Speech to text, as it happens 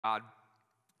God.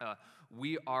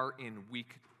 We are in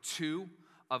week 2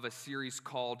 of a series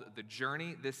called The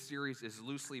Journey. This series is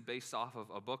loosely based off of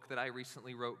a book that I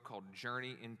recently wrote called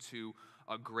Journey into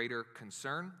a Greater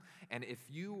Concern. And if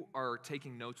you are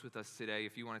taking notes with us today,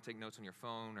 if you want to take notes on your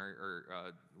phone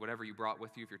or whatever you brought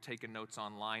with you, if you're taking notes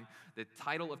online, the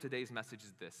title of today's message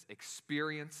is this: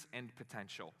 Experience and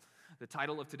Potential. The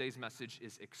title of today's message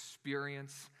is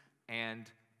Experience and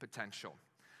Potential.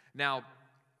 Now,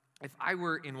 if I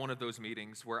were in one of those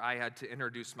meetings where I had to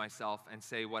introduce myself and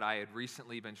say what I had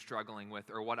recently been struggling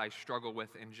with or what I struggle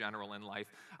with in general in life,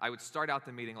 I would start out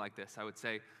the meeting like this. I would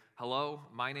say, "Hello,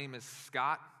 my name is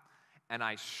Scott, and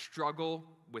I struggle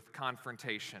with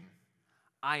confrontation.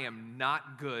 I am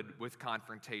not good with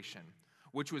confrontation,"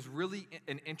 which was really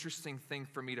an interesting thing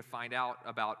for me to find out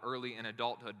about early in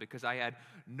adulthood, because I had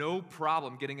no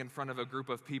problem getting in front of a group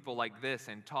of people like this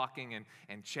and talking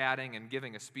and chatting and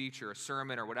giving a speech or a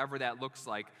sermon or whatever that looks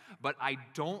like, but I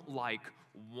don't like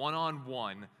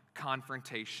one-on-one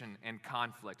confrontation and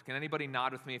conflict. Can anybody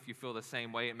nod with me if you feel the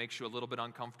same way? It makes you a little bit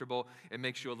uncomfortable. It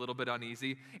makes you a little bit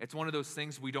uneasy. It's one of those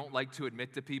things we don't like to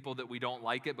admit to people, that we don't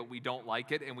like it, but we don't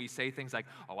like it, and we say things like,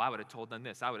 "Oh, I would have told them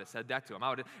this. I would have said that to them.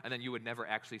 And then you would never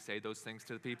actually say those things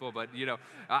to the people. But if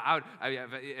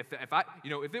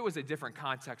it was a different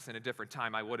context and a different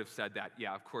time, I would have said that.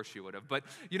 Yeah, of course you would have. But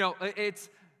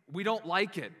we don't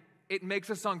like it. It makes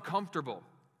us uncomfortable.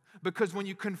 Because when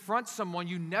you confront someone,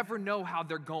 you never know how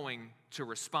they're going to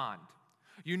respond.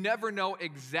 You never know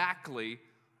exactly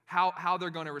how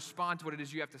they're going to respond to what it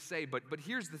is you have to say. But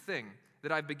here's the thing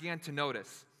that I began to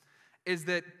notice, is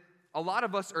that a lot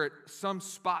of us are at some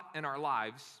spot in our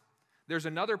lives. There's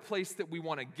another place that we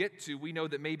want to get to. We know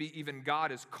that maybe even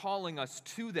God is calling us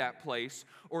to that place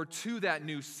or to that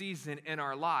new season in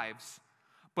our lives.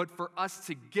 But for us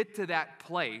to get to that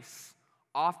place,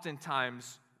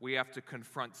 oftentimes we have to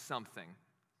confront something,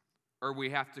 or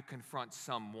we have to confront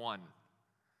someone.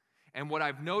 And what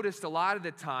I've noticed a lot of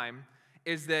the time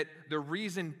is that the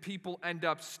reason people end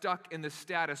up stuck in the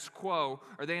status quo,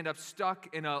 or they end up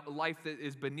stuck in a life that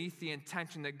is beneath the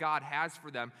intention that God has for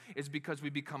them, is because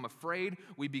we become afraid,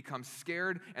 we become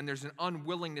scared, and there's an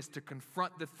unwillingness to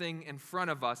confront the thing in front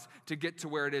of us to get to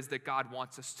where it is that God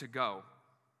wants us to go.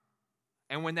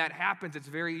 And when that happens, it's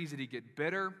very easy to get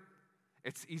bitter.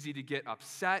 It's easy to get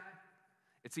upset.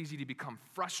 It's easy to become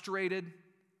frustrated.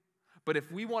 But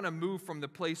if we want to move from the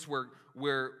place where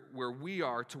we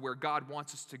are to where God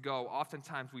wants us to go,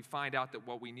 oftentimes we find out that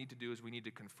what we need to do is we need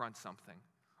to confront something,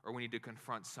 or we need to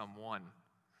confront someone,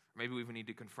 or maybe we even need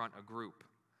to confront a group.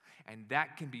 And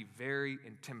that can be very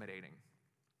intimidating.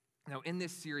 Now, in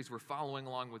this series, we're following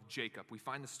along with Jacob. We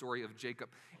find the story of Jacob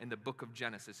in the book of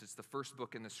Genesis. It's the first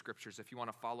book in the scriptures. If you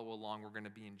want to follow along, we're going to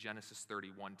be in Genesis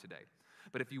 31 today.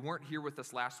 But if you weren't here with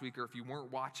us last week, or if you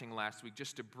weren't watching last week,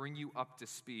 just to bring you up to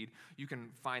speed, you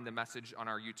can find the message on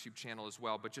our YouTube channel as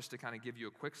well. But just to kind of give you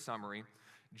a quick summary,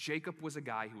 Jacob was a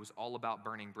guy who was all about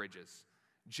burning bridges.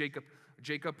 Jacob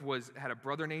had a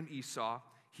brother named Esau.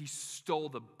 He stole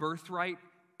the birthright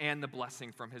and the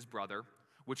blessing from his brother,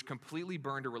 which completely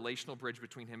burned a relational bridge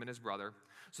between him and his brother.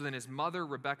 So then his mother,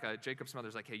 Rebekah, Jacob's mother,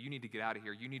 is like, "Hey, you need to get out of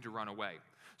here. You need to run away."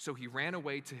 So he ran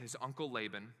away to his uncle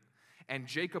Laban, and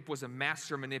Jacob was a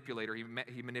master manipulator.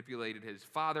 He manipulated his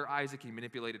father, Isaac. He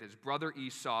manipulated his brother,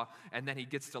 Esau, and then he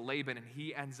gets to Laban, and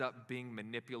he ends up being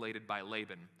manipulated by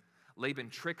Laban.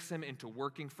 Laban tricks him into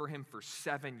working for him for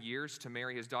 7 years to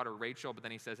marry his daughter Rachel, but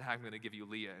then he says, "I'm going to give you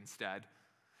Leah instead."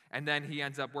 And then he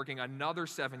ends up working another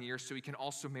 7 years so he can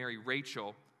also marry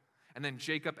Rachel. And then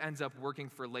Jacob ends up working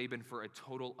for Laban for a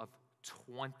total of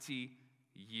 20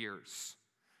 years.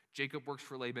 Jacob works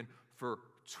for Laban for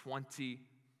 20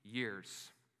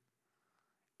 years.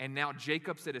 And now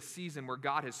Jacob's at a season where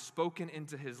God has spoken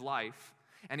into his life,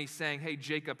 and he's saying, "Hey,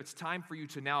 Jacob, it's time for you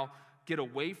to now get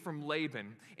away from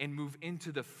Laban and move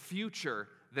into the future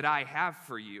that I have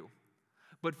for you."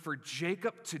 But for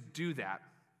Jacob to do that,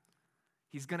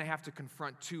 he's going to have to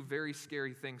confront two very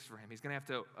scary things for him. He's going to have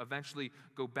to eventually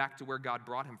go back to where God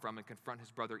brought him from and confront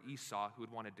his brother Esau, who had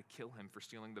wanted to kill him for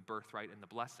stealing the birthright and the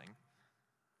blessing.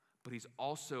 But he's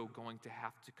also going to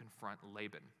have to confront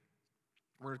Laban.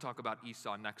 We're going to talk about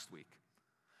Esau next week.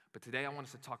 But today I want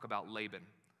us to talk about Laban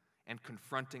and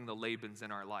confronting the Labans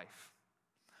in our life.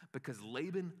 Because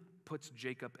Laban puts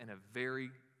Jacob in a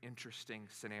very interesting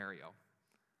scenario.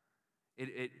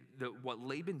 What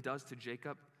Laban does to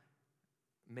Jacob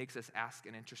makes us ask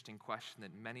an interesting question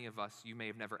that many of us, you may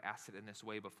have never asked it in this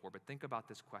way before, but think about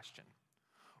this question.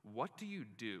 What do you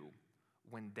do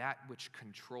when that which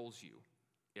controls you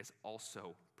is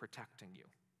also protecting you?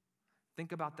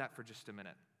 Think about that for just a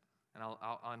minute. And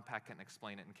I'll unpack it and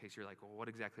explain it in case you're like, well, what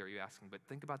exactly are you asking? But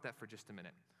think about that for just a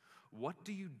minute. What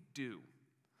do you do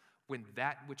when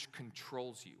that which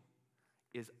controls you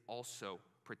is also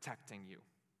protecting you?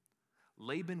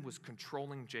 Laban was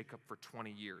controlling Jacob for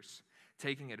 20 years,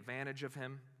 taking advantage of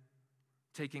him,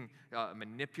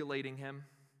 manipulating him,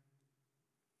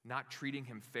 not treating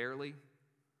him fairly.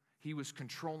 He was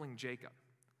controlling Jacob,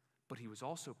 but he was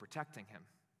also protecting him.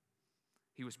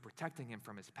 He was protecting him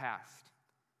from his past.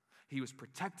 He was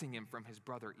protecting him from his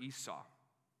brother Esau.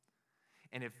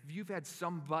 And if you've had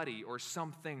somebody or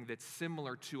something that's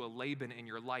similar to a Laban in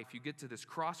your life, you get to this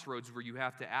crossroads where you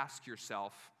have to ask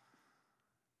yourself,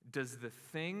 does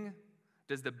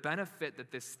the benefit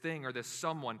that this thing or this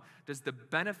someone, does the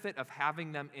benefit of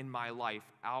having them in my life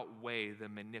outweigh the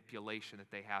manipulation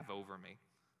that they have over me?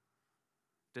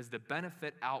 Does the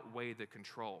benefit outweigh the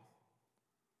control?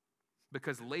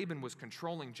 Because Laban was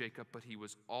controlling Jacob, but he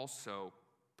was also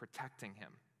protecting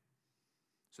him.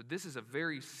 So this is a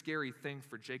very scary thing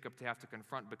for Jacob to have to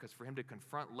confront, because for him to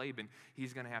confront Laban,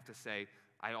 he's going to have to say,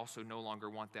 I also no longer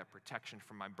want that protection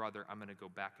from my brother. I'm going to go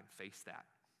back and face that.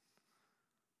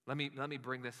 Let me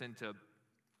bring this into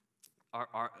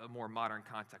a more modern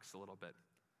context a little bit.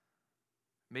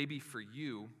 Maybe for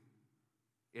you,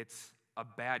 it's a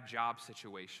bad job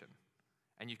situation,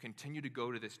 and you continue to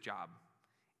go to this job.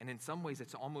 And in some ways,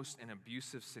 it's almost an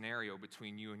abusive scenario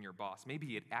between you and your boss.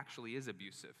 Maybe it actually is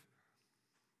abusive.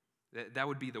 That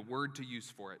would be the word to use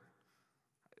for it.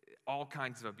 All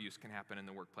kinds of abuse can happen in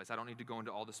the workplace. I don't need to go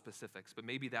into all the specifics, but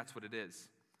maybe that's what it is.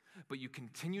 But you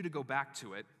continue to go back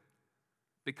to it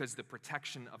because the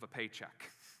protection of a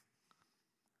paycheck.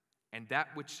 And that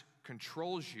which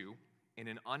controls you in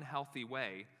an unhealthy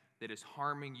way that is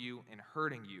harming you and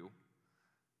hurting you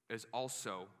is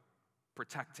also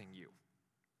protecting you.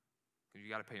 You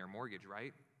got to pay your mortgage,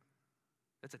 right?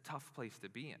 That's a tough place to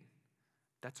be in.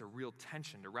 That's a real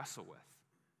tension to wrestle with.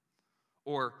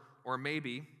 Or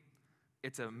maybe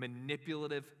it's a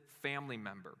manipulative family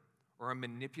member or a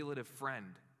manipulative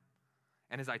friend.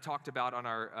 And as I talked about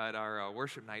at our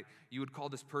worship night, you would call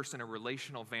this person a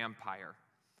relational vampire.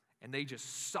 And they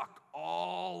just suck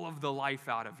all of the life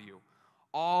out of you,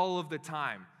 all of the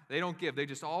time. They don't give. They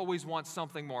just always want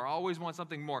something more, always want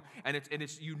something more. And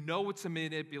it's you know it's a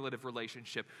manipulative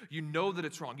relationship. You know that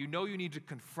it's wrong. You know you need to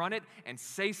confront it and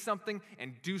say something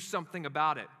and do something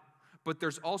about it. But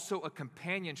there's also a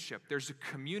companionship. There's a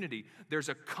community. There's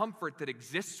a comfort that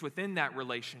exists within that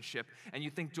relationship. And you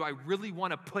think, do I really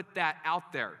want to put that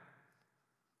out there?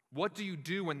 What do you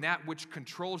do when that which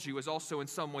controls you is also in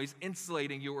some ways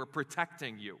insulating you or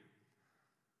protecting you?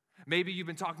 Maybe you've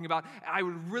been talking about, I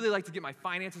would really like to get my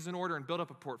finances in order and build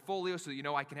up a portfolio so that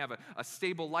I can have a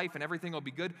stable life and everything will be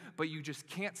good, but you just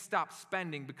can't stop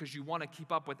spending because you want to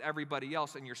keep up with everybody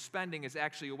else, and your spending is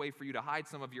actually a way for you to hide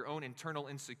some of your own internal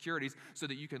insecurities so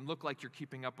that you can look like you're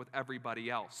keeping up with everybody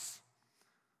else.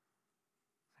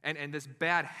 And this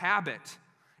bad habit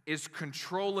is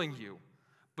controlling you,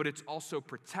 but it's also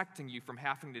protecting you from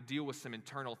having to deal with some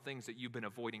internal things that you've been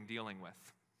avoiding dealing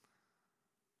with.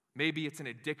 Maybe it's an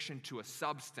addiction to a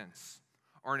substance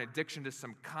or an addiction to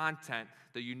some content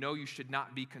that you know you should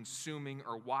not be consuming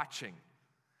or watching.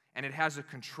 And it has a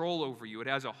control over you. It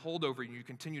has a hold over you. You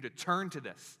continue to turn to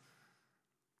this.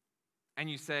 And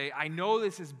you say, I know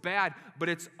this is bad, but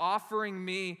it's offering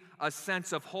me a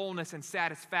sense of wholeness and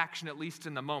satisfaction, at least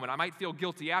in the moment. I might feel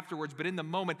guilty afterwards, but in the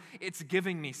moment, it's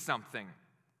giving me something.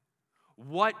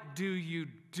 What do you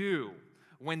do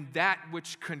when that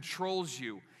which controls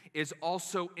you is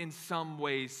also in some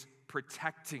ways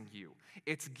protecting you?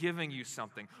 It's giving you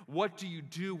something. What do you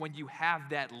do when you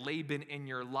have that Laban in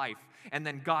your life? And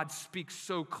then God speaks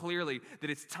so clearly that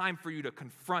it's time for you to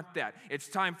confront that. It's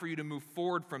time for you to move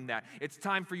forward from that. It's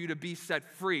time for you to be set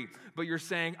free. But you're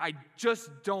saying, I just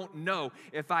don't know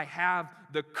if I have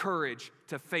the courage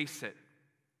to face it.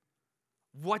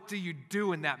 What do you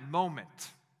do in that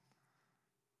moment?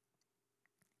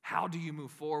 How do you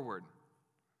move forward?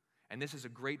 And this is a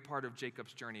great part of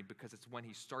Jacob's journey because it's when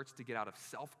he starts to get out of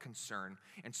self-concern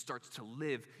and starts to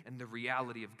live in the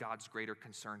reality of God's greater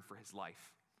concern for his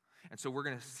life. And so we're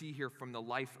going to see here from the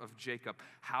life of Jacob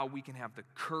how we can have the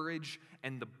courage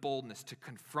and the boldness to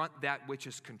confront that which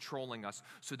is controlling us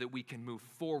so that we can move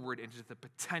forward into the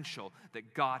potential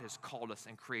that God has called us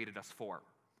and created us for.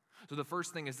 So the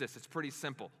first thing is this. It's pretty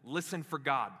simple. Listen for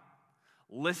God.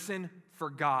 Listen for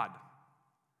God.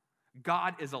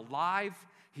 God is alive.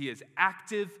 He is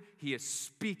active. He is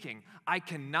speaking. I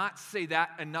cannot say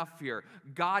that enough here.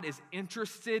 God is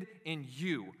interested in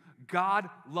you. God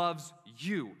loves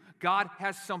you. God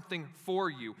has something for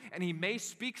you, and he may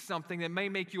speak something that may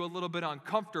make you a little bit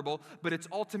uncomfortable, but it's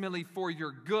ultimately for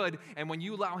your good, and when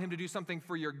you allow him to do something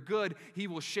for your good, he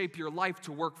will shape your life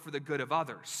to work for the good of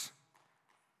others.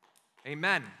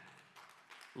 Amen.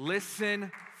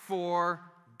 Listen for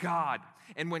God.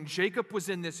 And when Jacob was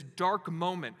in this dark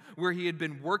moment where he had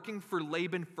been working for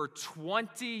Laban for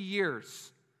 20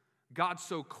 years, God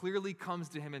so clearly comes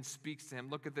to him and speaks to him.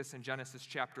 Look at this in Genesis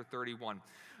chapter 31.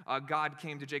 God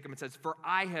came to Jacob and says, "For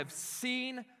I have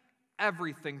seen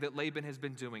everything that Laban has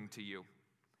been doing to you.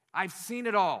 I've seen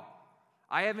it all.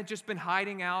 I haven't just been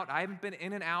hiding out. I haven't been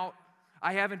in and out.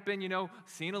 I haven't been,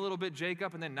 seeing a little bit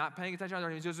Jacob and then not paying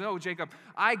attention. He says, no, Jacob,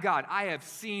 I have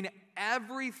seen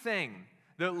everything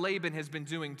that Laban has been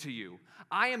doing to you.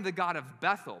 I am the God of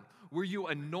Bethel, where you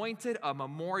anointed a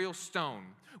memorial stone,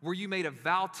 where you made a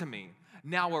vow to me.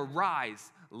 Now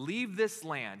arise, leave this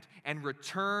land, and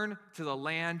return to the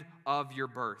land of your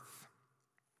birth."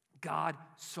 God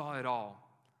saw it all.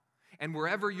 And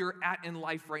wherever you're at in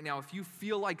life right now, if you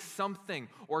feel like something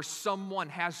or someone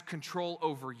has control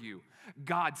over you,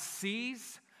 God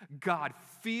sees, God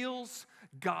feels,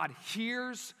 God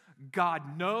hears,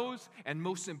 God knows, and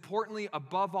most importantly,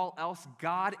 above all else,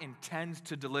 God intends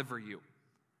to deliver you.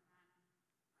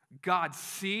 God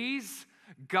sees,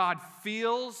 God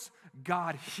feels,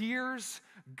 God hears,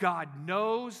 God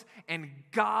knows, and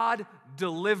God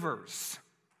delivers.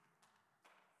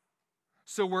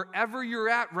 So wherever you're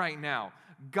at right now,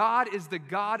 God is the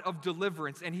God of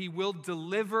deliverance, and he will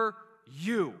deliver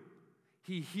you.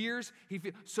 He hears,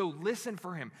 so listen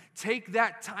for him. Take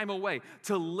that time away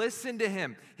to listen to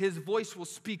him. His voice will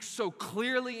speak so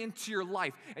clearly into your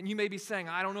life. And you may be saying,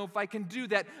 I don't know if I can do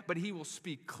that, but he will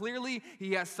speak clearly.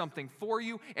 He has something for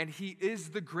you, and he is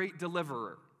the great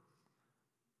deliverer.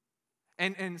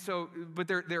 But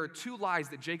there are two lies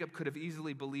that Jacob could have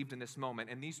easily believed in this moment,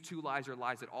 and these two lies are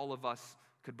lies that all of us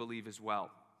could believe as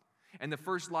well. And the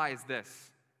first lie is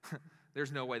this: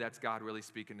 there's no way that's God really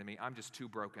speaking to me. I'm just too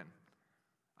broken.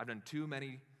 I've done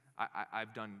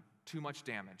I've done too much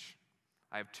damage.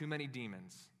 I have too many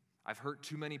demons. I've hurt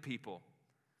too many people.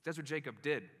 That's what Jacob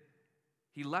did.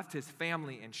 He left his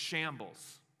family in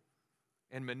shambles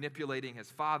and manipulating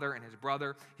his father and his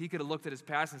brother. He could have looked at his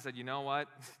past and said, you know what?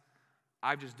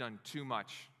 I've just done too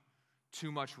much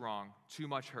wrong, too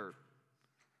much hurt.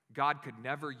 God could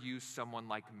never use someone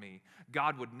like me.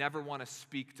 God would never want to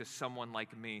speak to someone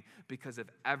like me because of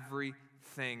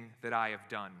everything that I have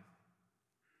done.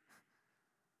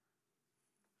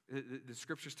 The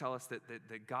scriptures tell us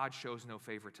that God shows no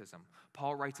favoritism.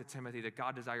 Paul writes to Timothy that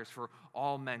God desires for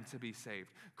all men to be saved.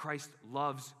 Christ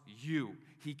loves you.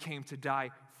 He came to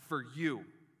die for you.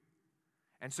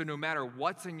 And so no matter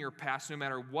what's in your past, no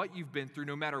matter what you've been through,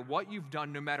 no matter what you've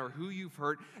done, no matter who you've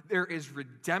hurt, there is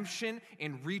redemption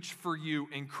in reach for you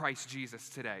in Christ Jesus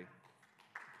today.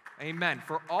 Amen.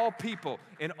 For all people,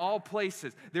 in all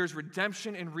places, there's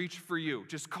redemption in reach for you.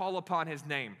 Just call upon his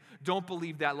name. Don't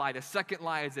believe that lie. The second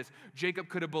lie is this: Jacob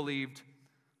could have believed,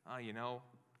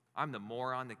 I'm the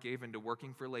moron that gave into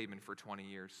working for Laban for 20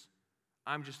 years.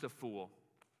 I'm just a fool.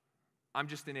 I'm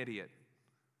just an idiot.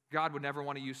 God would never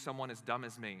want to use someone as dumb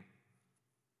as me.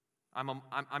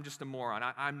 I'm just a moron.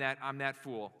 I'm that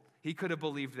fool. He could have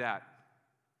believed that.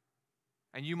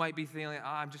 And you might be thinking,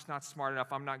 I'm just not smart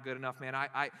enough. I'm not good enough, man.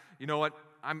 You know what?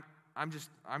 I'm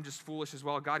just foolish as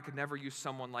well. God could never use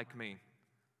someone like me.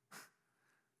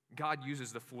 God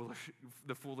uses the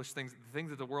foolish things. The things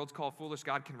that the world's called foolish,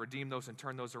 God can redeem those and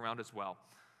turn those around as well.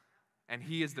 And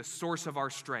he is the source of our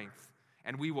strength.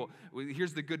 And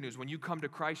here's the good news. When you come to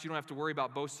Christ, you don't have to worry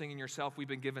about boasting in yourself. We've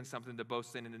been given something to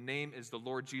boast in, and the name is the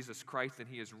Lord Jesus Christ, and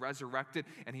he is resurrected,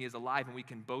 and he is alive, and we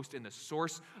can boast in the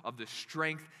source of the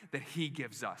strength that he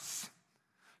gives us.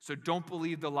 So don't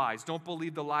believe the lies. Don't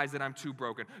believe the lies that I'm too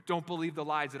broken. Don't believe the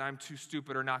lies that I'm too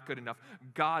stupid or not good enough.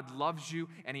 God loves you,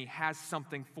 and he has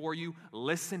something for you.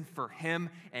 Listen for him,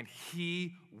 and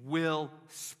he will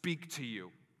speak to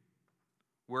you.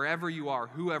 Wherever you are,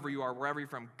 whoever you are, wherever you're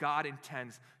from, God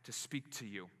intends to speak to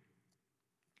you.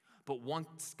 But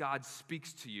once God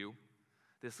speaks to you,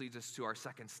 this leads us to our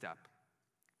second step.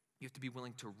 You have to be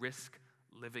willing to risk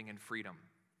living in freedom.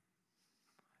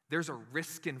 There's a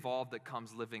risk involved that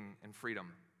comes living in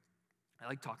freedom. I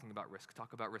like talking about risk.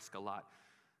 Talk about risk a lot.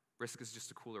 Risk is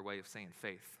just a cooler way of saying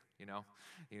faith, You got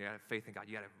to have faith in God.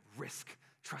 You got to risk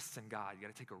trust in God. You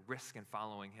got to take a risk in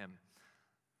following him.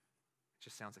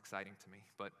 Just sounds exciting to me.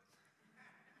 But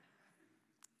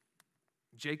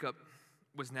Jacob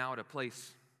was now at a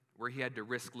place where he had to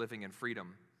risk living in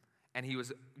freedom. And he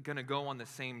was going to go on the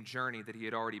same journey that he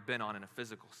had already been on in a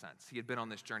physical sense. He had been on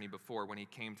this journey before when he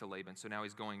came to Laban, so now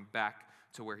he's going back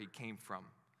to where he came from.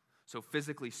 So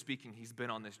physically speaking, he's been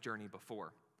on this journey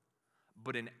before.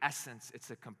 But in essence,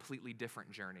 it's a completely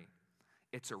different journey.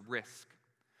 It's a risk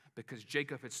because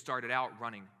Jacob had started out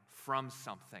running from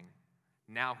something.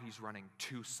 Now he's running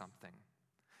to something.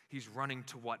 He's running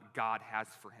to what God has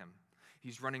for him.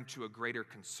 He's running to a greater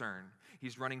concern.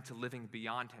 He's running to living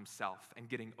beyond himself and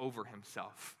getting over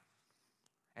himself.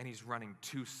 And he's running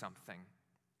to something.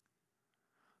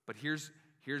 But here's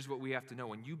what we have to know.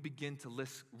 When you begin to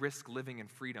risk living in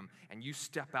freedom and you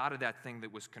step out of that thing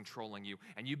that was controlling you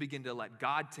and you begin to let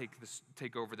God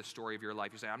take over the story of your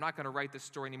life. You say, I'm not going to write this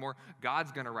story anymore.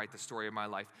 God's going to write the story of my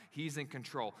life. He's in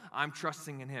control. I'm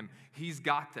trusting in him. He's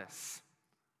got this.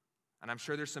 And I'm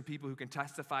sure there's some people who can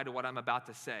testify to what I'm about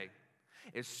to say.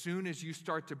 As soon as you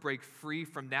start to break free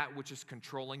from that which is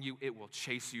controlling you, it will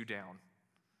chase you down.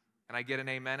 Can I get an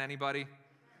amen, anybody?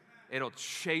 It'll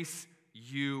chase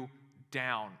you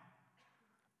down.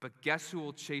 But guess who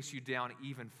will chase you down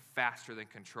even faster than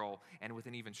control and with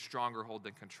an even stronger hold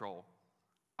than control?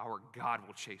 Our God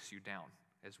will chase you down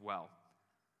as well.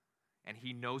 And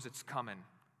he knows it's coming,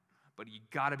 but you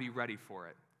got to be ready for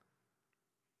it.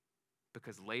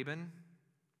 Because Laban,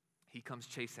 he comes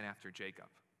chasing after Jacob.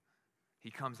 He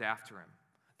comes after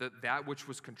him. That which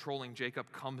was controlling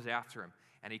Jacob comes after him.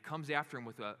 And he comes after him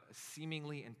with a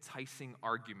seemingly enticing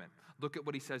argument. Look at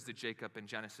what he says to Jacob in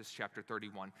Genesis chapter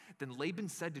 31. Then Laban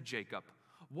said to Jacob,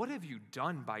 what have you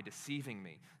done by deceiving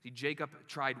me? See, Jacob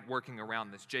tried working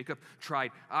around this. Jacob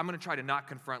tried, I'm going to try to not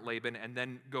confront Laban and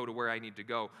then go to where I need to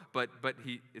go. But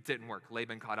it didn't work.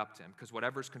 Laban caught up to him because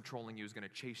whatever's controlling you is going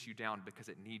to chase you down because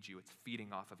it needs you. It's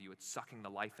feeding off of you. It's sucking the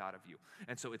life out of you.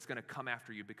 And so it's going to come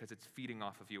after you because it's feeding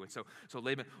off of you. And so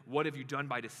Laban, what have you done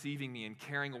by deceiving me and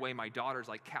carrying away my daughters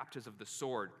like captives of the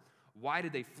sword? Why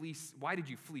did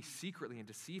you flee secretly and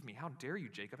deceive me? How dare you,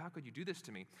 Jacob? How could you do this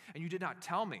to me? And you did not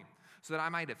tell me, so that I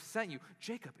might have sent you.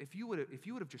 Jacob, if you would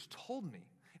have just told me,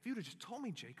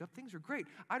 Jacob, things are great.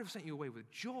 I'd have sent you away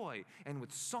with joy and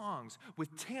with songs,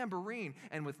 with tambourine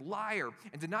and with lyre,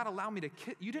 and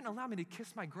you didn't allow me to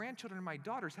kiss my grandchildren and my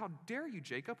daughters. How dare you,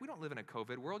 Jacob? We don't live in a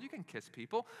COVID world. You can kiss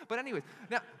people. But anyways,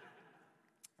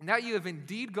 now you have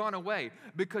indeed gone away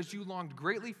because you longed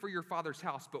greatly for your father's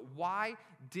house. But why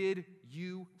did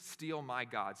you steal my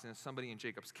gods? And somebody in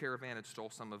Jacob's caravan had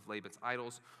stole some of Laban's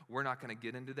idols. We're not going to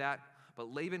get into that.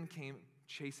 But Laban came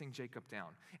chasing Jacob down.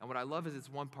 And what I love is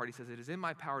it's one part. He says, it is in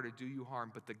my power to do you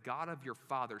harm, but the God of your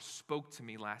father spoke to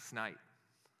me last night.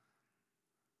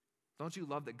 Don't you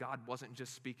love that God wasn't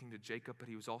just speaking to Jacob, but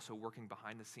he was also working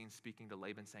behind the scenes, speaking to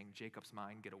Laban, saying, Jacob's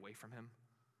mine, get away from him?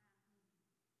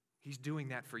 He's doing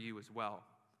that for you as well.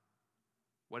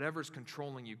 Whatever's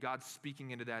controlling you, God's speaking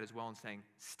into that as well and saying,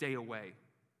 stay away.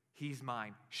 He's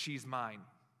mine. She's mine.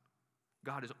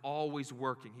 God is always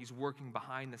working. He's working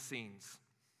behind the scenes.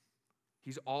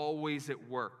 He's always at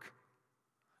work.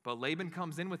 But Laban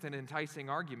comes in with an enticing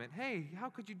argument. Hey, how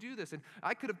could you do this? And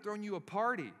I could have thrown you a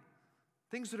party.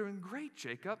 Things that are great,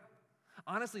 Jacob.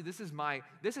 Honestly, this is my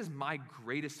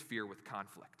greatest fear with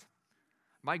conflict.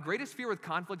 My greatest fear with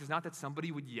conflict is not that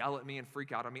somebody would yell at me and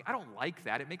freak out on me. I don't like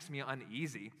that. It makes me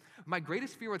uneasy. My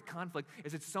greatest fear with conflict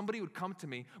is that somebody would come to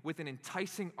me with an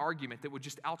enticing argument that would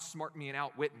just outsmart me and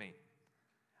outwit me.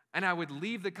 And I would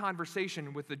leave the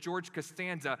conversation with the George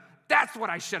Costanza, that's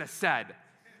what I should have said.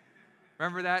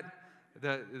 Remember that?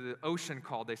 The ocean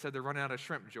called. They said they're running out of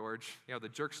shrimp, George. The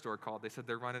jerk store called. They said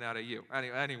they're running out of you.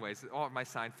 Anyways, all my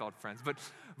Seinfeld friends.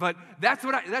 But that's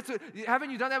what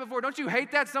haven't you done that before? Don't you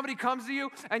hate that? Somebody comes to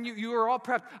you and you are all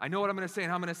prepped. I know what I'm going to say and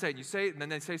how I'm going to say it. And you say it and then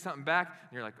they say something back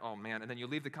and you're like, oh man. And then you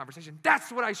leave the conversation.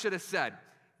 That's what I should have said.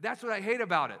 That's what I hate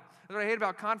about it. That's what I hate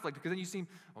about conflict, because then you seem,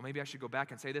 well, maybe I should go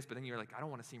back and say this, but then you're like, I don't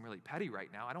want to seem really petty right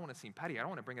now. I don't want to seem petty. I don't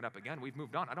want to bring it up again. We've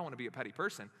moved on. I don't want to be a petty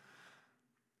person.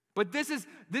 But this is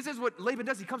what Laban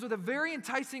does. He comes with a very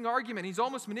enticing argument. He's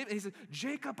almost manipulating. He says,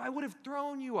 Jacob, I would have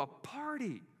thrown you a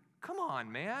party. Come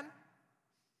on, man.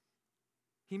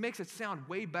 He makes it sound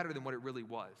way better than what it really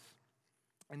was.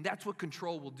 And that's what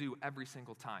control will do every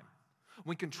single time.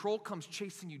 When control comes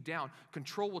chasing you down,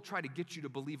 control will try to get you to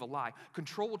believe a lie.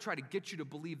 Control will try to get you to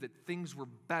believe that things were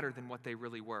better than what they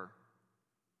really were.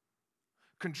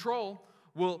 Control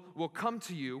will come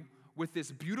to you with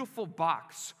this beautiful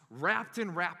box wrapped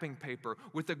in wrapping paper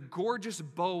with a gorgeous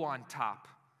bow on top.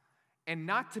 And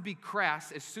not to be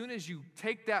crass, as soon as you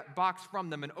take that box from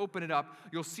them and open it up,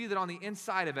 you'll see that on the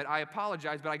inside of it, I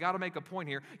apologize, but I got to make a point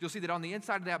here. You'll see that on the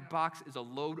inside of that box is a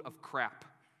load of crap.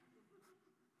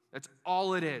 That's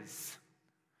all it is.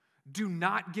 Do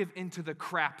not give into the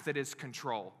crap that is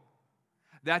control.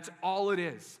 That's all it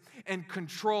is. And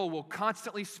control will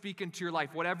constantly speak into your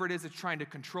life, whatever it is that's trying to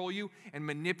control you and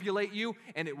manipulate you,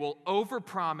 and it will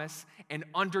overpromise and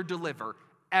underdeliver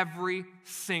every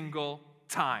single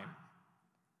time.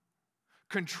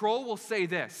 Control will say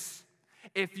this: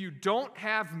 if you don't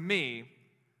have me,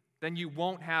 then you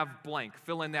won't have blank.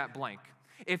 Fill in that blank.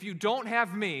 If you don't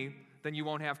have me, then you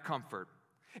won't have comfort.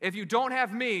 If you don't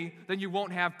have me, then you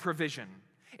won't have provision.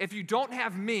 If you don't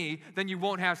have me, then you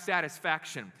won't have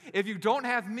satisfaction. If you don't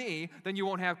have me, then you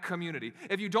won't have community.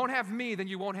 If you don't have me, then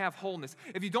you won't have wholeness.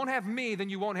 If you don't have me, then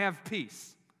you won't have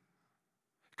peace.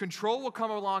 Control will come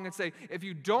along and say, if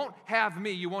you don't have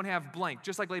me, you won't have blank,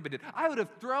 just like Laban did. I would have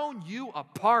thrown you a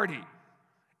party.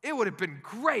 It would have been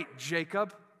great,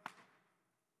 Jacob.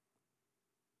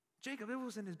 Jacob, it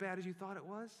wasn't as bad as you thought it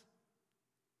was.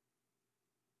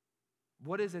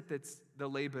 What is it that's the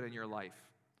Laban in your life?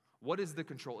 What is the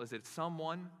control? Is it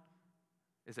someone?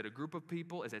 Is it a group of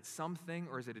people? Is it something?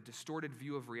 Or is it a distorted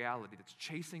view of reality that's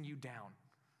chasing you down?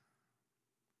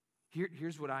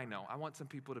 Here's what I know. I want some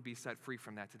people to be set free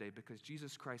from that today because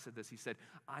Jesus Christ said this. He said,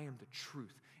 I am the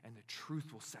truth, and the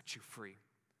truth will set you free.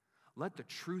 Let the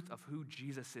truth of who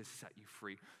Jesus is set you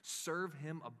free. Serve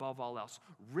him above all else.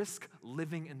 Risk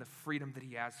living in the freedom that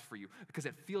he has for you because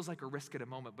it feels like a risk at a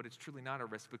moment, but it's truly not a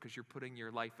risk because you're putting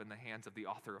your life in the hands of the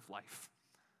author of life.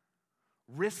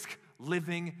 Risk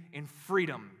living in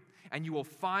freedom, and you will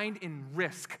find in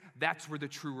risk that's where the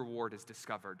true reward is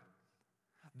discovered.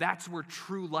 That's where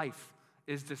true life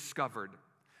is discovered.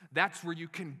 That's where you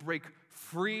can break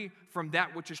free from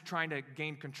that which is trying to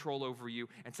gain control over you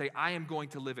and say, I am going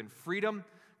to live in freedom,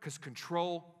 because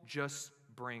control just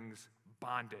brings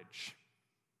bondage.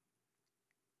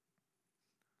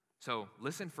 So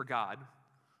listen for God,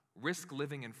 risk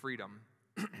living in freedom.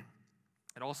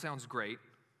 It all sounds great,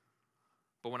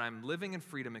 but when I'm living in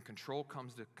freedom and control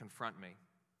comes to confront me,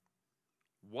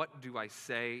 what do I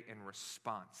say in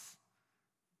response?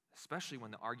 Especially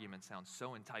when the argument sounds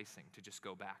so enticing to just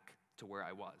go back to where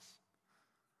I was.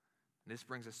 And this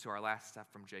brings us to our last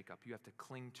step from Jacob. You have to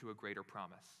cling to a greater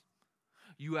promise.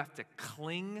 You have to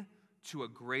cling to a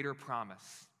greater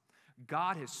promise.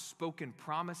 God has spoken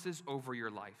promises over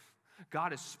your life.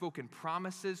 God has spoken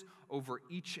promises over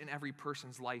each and every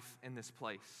person's life in this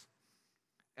place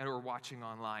and or watching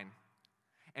online.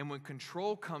 And when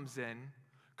control comes in,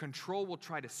 control will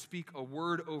try to speak a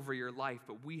word over your life,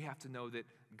 but we have to know that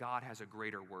God has a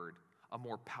greater word, a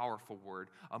more powerful word,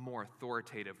 a more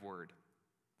authoritative word.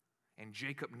 And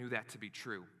Jacob knew that to be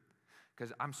true.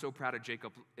 Because I'm so proud of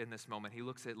Jacob in this moment. He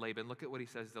looks at Laban. Look at what he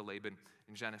says to Laban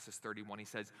in Genesis 31. He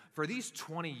says, for these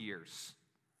 20 years,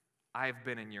 I have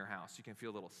been in your house. You can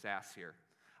feel a little sass here.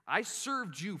 I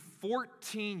served you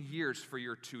 14 years for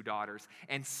your 2 daughters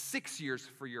and 6 years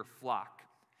for your flock.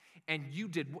 And you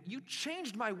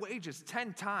changed my wages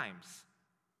 10 times.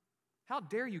 How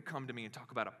dare you come to me and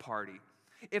talk about a party?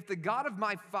 If the God of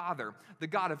my father, the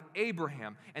God of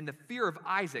Abraham, and the fear of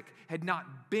Isaac had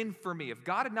not been for me, if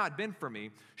God had not been for me,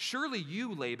 surely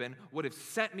you, Laban, would have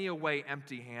sent me away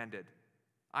empty-handed.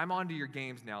 I'm onto your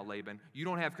games now, Laban. You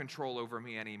don't have control over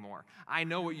me anymore. I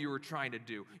know what you were trying to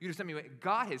do. You just sent me away.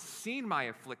 God has seen my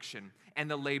affliction and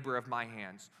the labor of my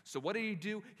hands. So what did he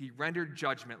do? He rendered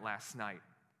judgment last night.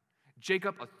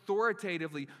 Jacob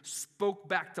authoritatively spoke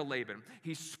back to Laban.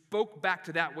 He spoke back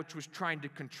to that which was trying to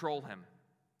control him.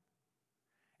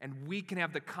 And we can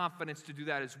have the confidence to do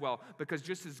that as well, because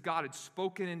just as God had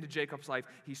spoken into Jacob's life,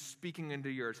 he's speaking into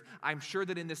yours. I'm sure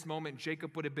that in this moment,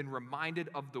 Jacob would have been reminded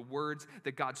of the words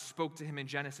that God spoke to him in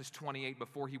Genesis 28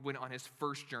 before he went on his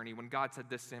first journey, when God said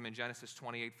this to him in Genesis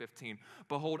 28:15.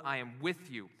 Behold, I am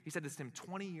with you. He said this to him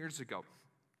 20 years ago.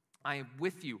 I am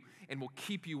with you and will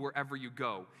keep you wherever you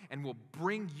go and will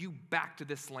bring you back to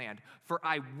this land. For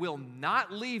I will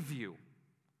not leave you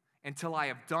until I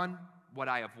have done what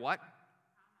I have what?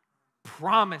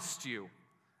 Promised you.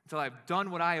 Until I've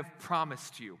done what I have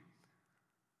promised you.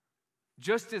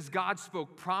 Just as God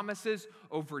spoke promises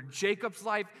over Jacob's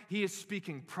life, he is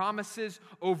speaking promises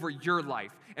over your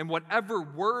life. And whatever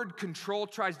word control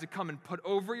tries to come and put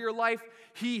over your life,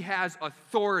 he has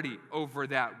authority over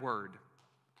that word.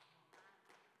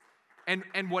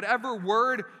 And whatever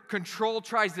word control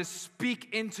tries to speak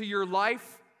into your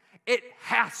life, it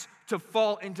has to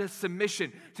fall into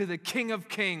submission to the King of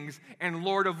Kings and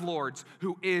Lord of Lords,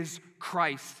 who is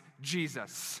Christ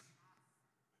Jesus.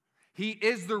 He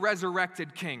is the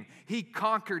resurrected King. He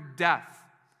conquered death.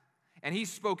 And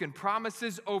he's spoken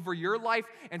promises over your life.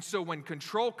 And so when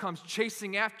control comes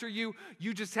chasing after you,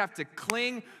 you just have to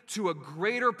cling to a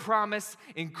greater promise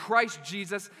in Christ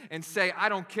Jesus and say, I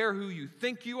don't care who you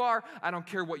think you are. I don't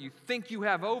care what you think you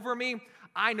have over me.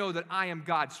 I know that I am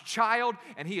God's child,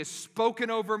 and he has spoken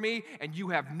over me, and you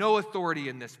have no authority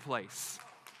in this place.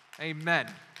 Amen.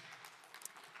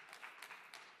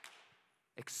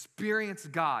 Experience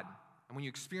God. And when you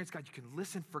experience God, you can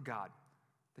listen for God.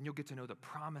 Then you'll get to know the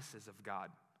promises of God.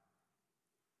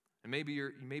 And maybe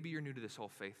you're new to this whole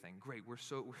faith thing. Great, we're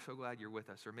so glad you're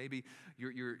with us. Or maybe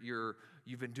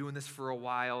you've been doing this for a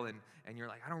while and you're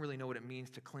like, I don't really know what it means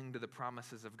to cling to the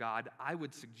promises of God. I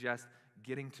would suggest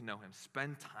getting to know him.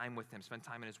 Spend time with him. Spend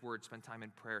time in his word. Spend time in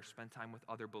prayer. Spend time with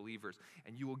other believers.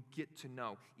 And you will get to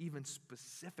know even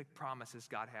specific promises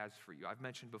God has for you. I've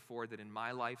mentioned before that in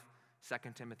my life,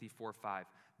 2 Timothy 4:5,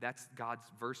 that's God's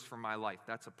verse for my life.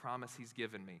 That's a promise he's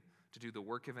given me to do the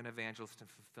work of an evangelist and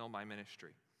fulfill my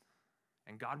ministry.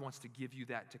 And God wants to give you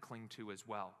that to cling to as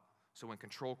well. So when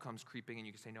control comes creeping in,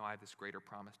 you can say, no, I have this greater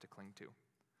promise to cling to.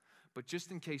 But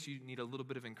just in case you need a little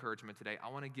bit of encouragement today, I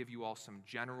want to give you all some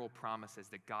general promises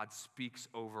that God speaks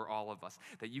over all of us,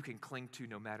 that you can cling to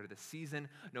no matter the season,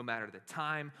 no matter the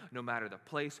time, no matter the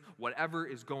place, whatever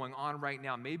is going on right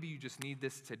now. Maybe you just need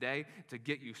this today to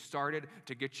get you started,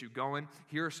 to get you going.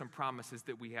 Here are some promises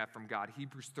that we have from God.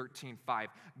 Hebrews 13:5.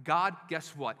 God, guess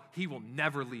what? He will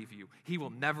never leave you. He will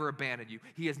never abandon you.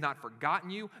 He has not forgotten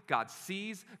you. God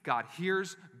sees, God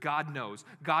hears, God knows.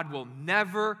 God will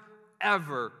never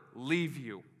ever leave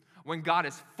you. When God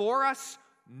is for us,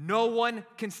 no one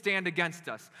can stand against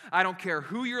us. I don't care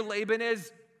who your Laban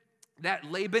is, that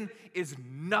Laban is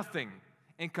nothing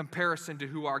in comparison to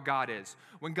who our God is.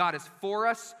 When God is for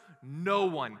us, no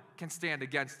one can stand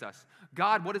against us.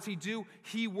 God, what does he do?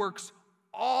 He works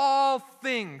all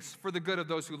things for the good of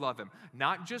those who love him.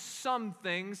 Not just some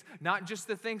things, not just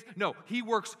the things. No, he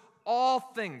works all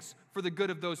things for the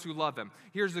good of those who love him.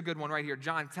 Here's a good one right here,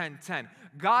 John 10:10.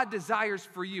 God desires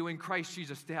for you in Christ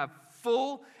Jesus to have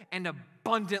full and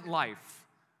abundant life.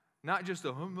 Not just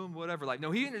a whatever life.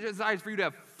 No, he desires for you to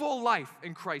have full life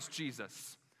in Christ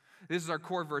Jesus. This is our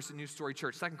core verse at New Story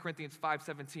Church, 2 Corinthians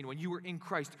 5:17. When you are in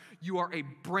Christ, you are a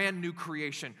brand new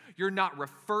creation. You're not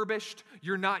refurbished.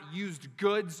 You're not used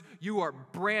goods. You are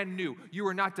brand new. You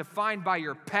are not defined by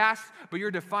your past, but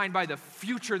you're defined by the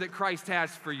future that Christ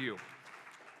has for you.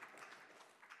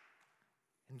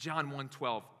 In John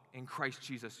 1:12, in Christ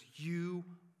Jesus, you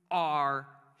are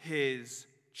his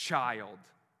child.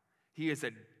 He has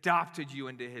adopted you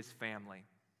into his family.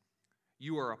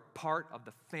 You are a part of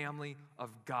the family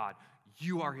of God.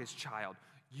 You are his child.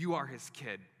 You are his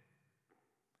kid.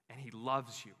 And he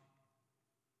loves you.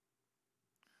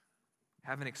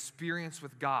 Have an experience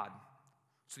with God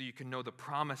so that you can know the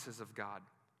promises of God.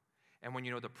 And when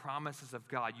you know the promises of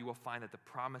God, you will find that the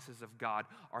promises of God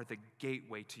are the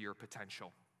gateway to your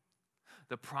potential.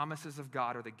 The promises of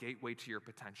God are the gateway to your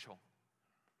potential.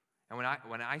 And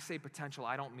when I say potential,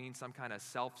 I don't mean some kind of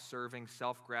self-serving,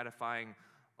 self-gratifying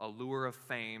allure of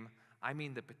fame. I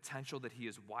mean the potential that he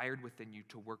has wired within you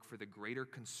to work for the greater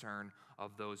concern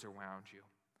of those around you.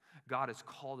 God has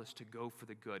called us to go for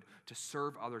the good, to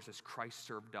serve others as Christ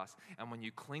served us. And when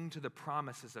you cling to the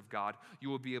promises of God, you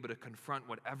will be able to confront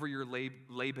whatever your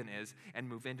Laban is and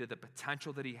move into the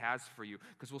potential that he has for you.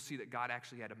 Because we'll see that God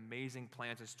actually had amazing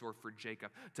plans in store for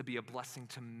Jacob to be a blessing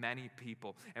to many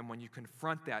people. And when you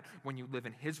confront that, when you live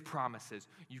in his promises,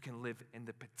 you can live in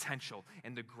the potential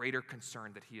and the greater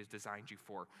concern that he has designed you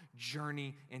for.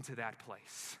 Journey into that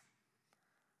place.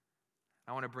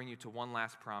 I want to bring you to one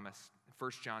last promise.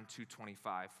 1 John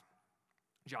 2:25.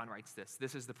 John writes this.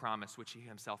 This is the promise which he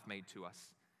himself made to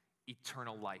us.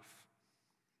 Eternal life.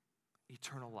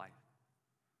 Eternal life.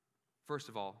 First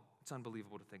of all, it's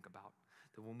unbelievable to think about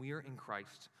that when we are in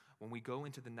Christ, when we go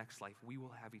into the next life, we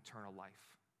will have eternal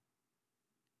life.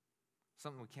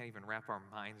 Something we can't even wrap our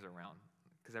minds around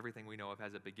because everything we know of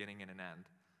has a beginning and an end.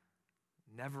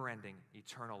 Never-ending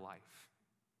eternal life.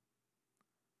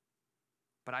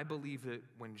 But I believe that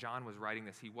when John was writing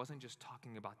this, he wasn't just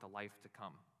talking about the life to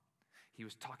come. He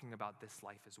was talking about this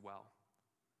life as well.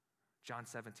 John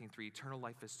 17:3, eternal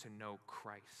life is to know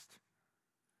Christ.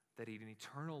 That an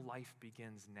eternal life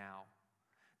begins now.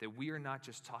 That we are not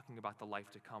just talking about the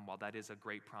life to come, while that is a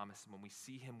great promise. And when we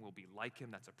see him, we'll be like him.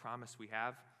 That's a promise we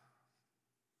have.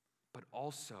 But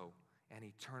also an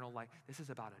eternal life. This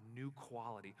is about a new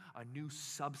quality, a new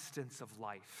substance of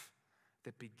life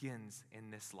that begins in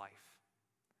this life.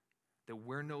 That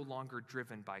we're no longer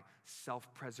driven by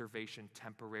self-preservation,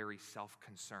 temporary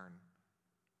self-concern,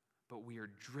 but we are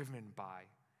driven by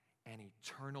an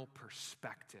eternal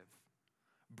perspective,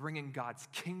 bringing God's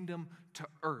kingdom to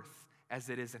earth as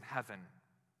it is in heaven,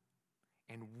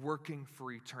 and working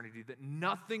for eternity, that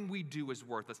nothing we do is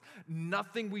worthless,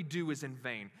 nothing we do is in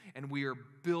vain, and we are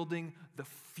building the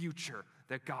future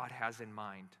that God has in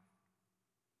mind.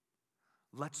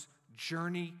 Let's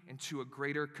journey into a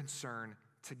greater concern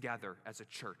together as a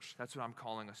church. That's what I'm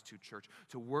calling us to, church,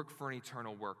 to work for an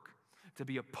eternal work, to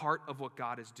be a part of what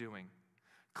God is doing.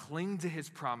 Cling to his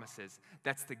promises.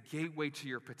 That's the gateway to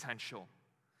your potential.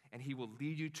 And he will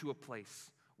lead you to a place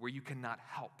where you cannot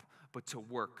help but to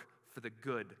work for the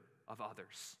good of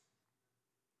others.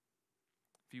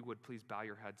 If you would, please bow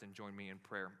your heads and join me in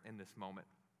prayer in this moment.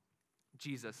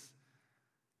 Jesus,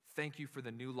 thank you for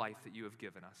the new life that you have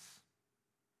given us.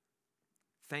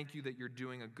 Thank you that you're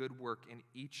doing a good work in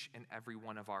each and every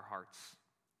one of our hearts.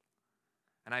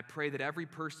 And I pray that every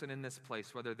person in this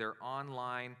place, whether they're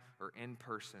online or in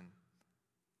person,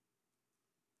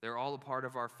 they're all a part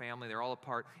of our family. They're all a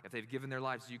part, if they've given their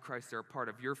lives to you, Christ, they're a part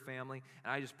of your family.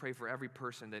 And I just pray for every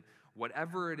person that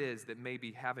whatever it is that may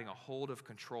be having a hold of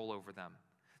control over them,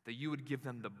 that you would give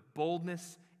them the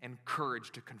boldness and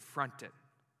courage to confront it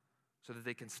so that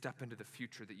they can step into the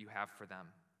future that you have for them.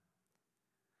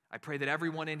 I pray that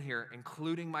everyone in here,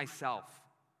 including myself,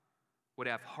 would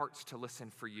have hearts to listen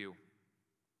for you.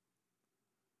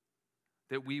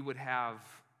 That we would have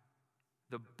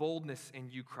the boldness in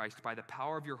you, Christ, by the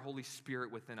power of your Holy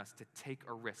Spirit within us to take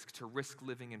a risk, to risk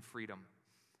living in freedom.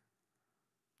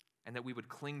 And that we would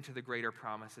cling to the greater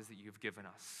promises that you've given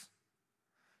us.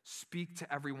 Speak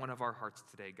to every one of our hearts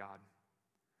today, God.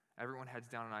 Everyone heads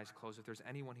down and eyes closed. If there's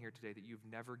anyone here today that you've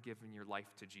never given your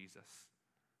life to Jesus,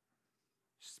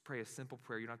 just pray a simple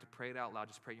prayer. You don't have to pray it out loud.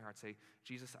 Just pray in your heart. Say,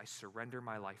 Jesus, I surrender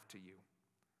my life to you.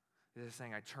 This is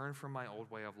saying, I turn from my old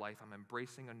way of life. I'm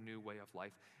embracing a new way of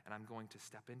life, and I'm going to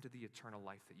step into the eternal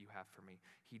life that you have for me.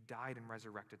 He died and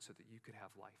resurrected so that you could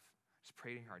have life. Just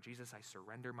pray in your heart. Jesus, I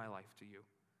surrender my life to you.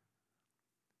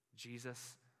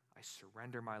 Jesus, I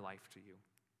surrender my life to you.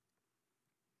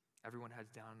 Everyone heads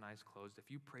down and eyes closed.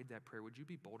 If you prayed that prayer, would you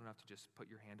be bold enough to just put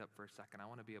your hand up for a second? I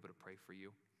want to be able to pray for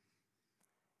you.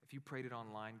 If you prayed it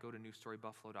online, go to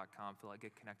newstorybuffalo.com, fill out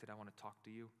Get Connected. I want to talk to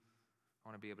you. I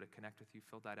want to be able to connect with you.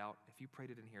 Fill that out. If you prayed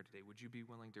it in here today, would you be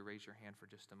willing to raise your hand for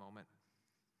just a moment?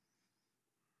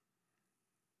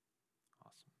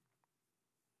 Awesome.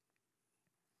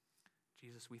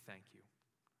 Jesus, we thank you.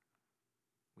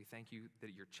 We thank you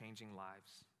that you're changing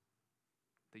lives,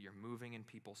 that you're moving in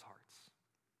people's hearts.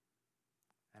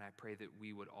 And I pray that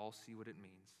we would all see what it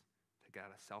means to get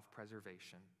out of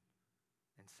self-preservation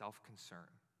and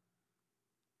self-concern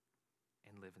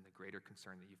and live in the greater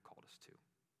concern that you've called us to.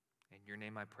 In your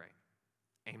name I pray.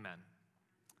 Amen.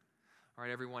 All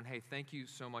right, everyone. Hey, thank you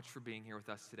so much for being here with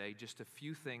us today. Just a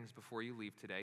few things before you leave today.